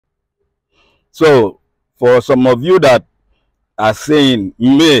So for some of you that are saying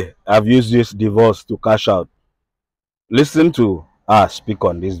may have used this divorce to cash out, listen to her speak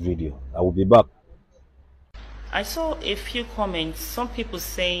on this video. I will be back. I saw a few comments, some people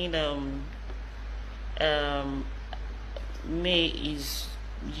saying um, May is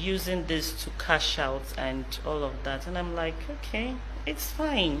using this to cash out and all of that, and I'm like, okay, it's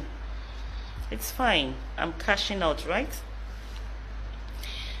fine, it's fine, I'm cashing out, right?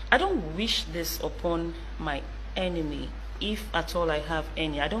 I don't wish this upon my enemy, if at all I have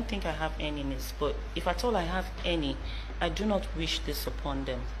any. I don't think I have enemies, but if at all I have any, I do not wish this upon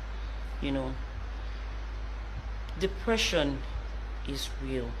them. You know, depression is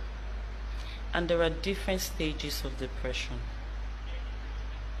real, and there are different stages of depression.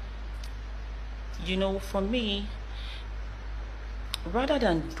 You know, for me, rather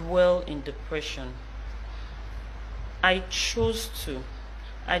than dwell in depression, I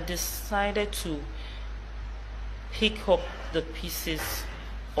decided to pick up the pieces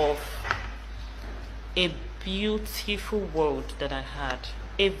of a beautiful world that I had,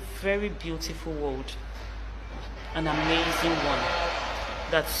 a very beautiful world, an amazing one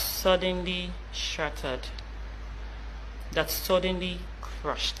that suddenly shattered, that suddenly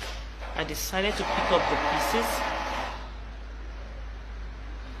crushed. I decided to pick up the pieces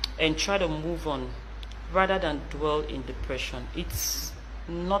and try to move on rather than dwell in depression. It's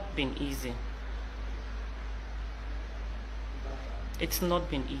not been easy. It's not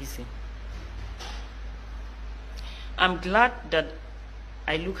been easy. I'm glad that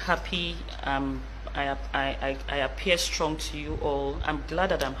I look happy. I appear strong to you all. I'm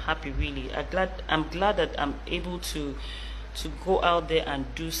glad that I'm happy, really. I'm glad that I'm able to go out there and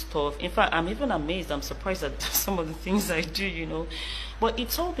do stuff. In fact, I'm even amazed. I'm surprised at some of the things I do, you know. But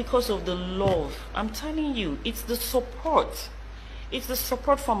it's all because of the love. I'm telling you, it's the support. It's the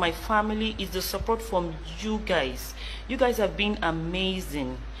support from my family. It's the support from you guys. You guys have been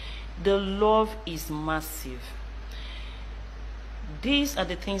amazing. The love is massive. These are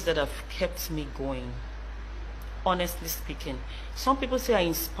the things that have kept me going, honestly speaking. Some people say I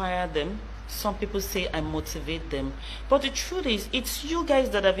inspire them. Some people say I motivate them. But the truth is, it's you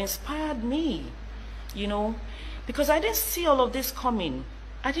guys that have inspired me, you know, because I didn't see all of this coming.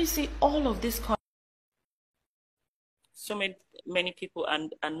 I didn't see all of this coming. So many people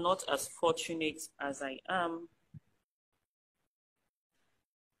are not as fortunate as I am.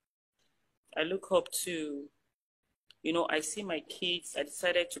 I look up to, you know, I see my kids. I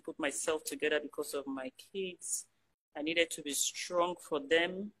decided to put myself together because of my kids. I needed to be strong for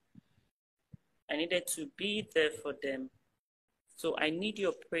them. I needed to be there for them. So I need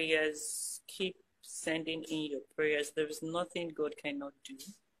your prayers. Keep sending in your prayers. There is nothing God cannot do.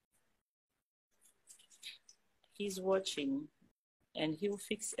 He's watching and he'll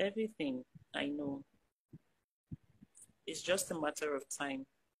fix everything. I know. It's just a matter of time.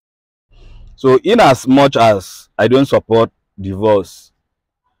 So in as much as I don't support divorce,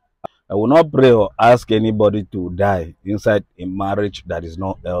 I will not pray or ask anybody to die inside a marriage that is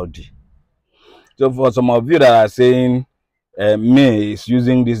not healthy. So for some of you that are saying May is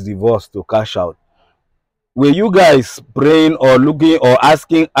using this divorce to cash out, were you guys praying or looking or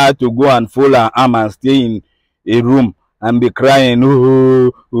asking her to go and fold her arm and stay in a room and be crying, my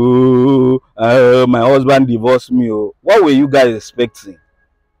husband divorced me? Oh. What were you guys expecting?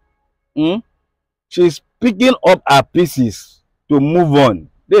 She's picking up her pieces to move on.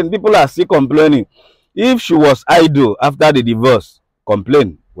 Then people are still complaining. If she was idle after the divorce,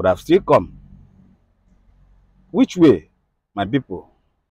 complaint would have still come. Which way, my people?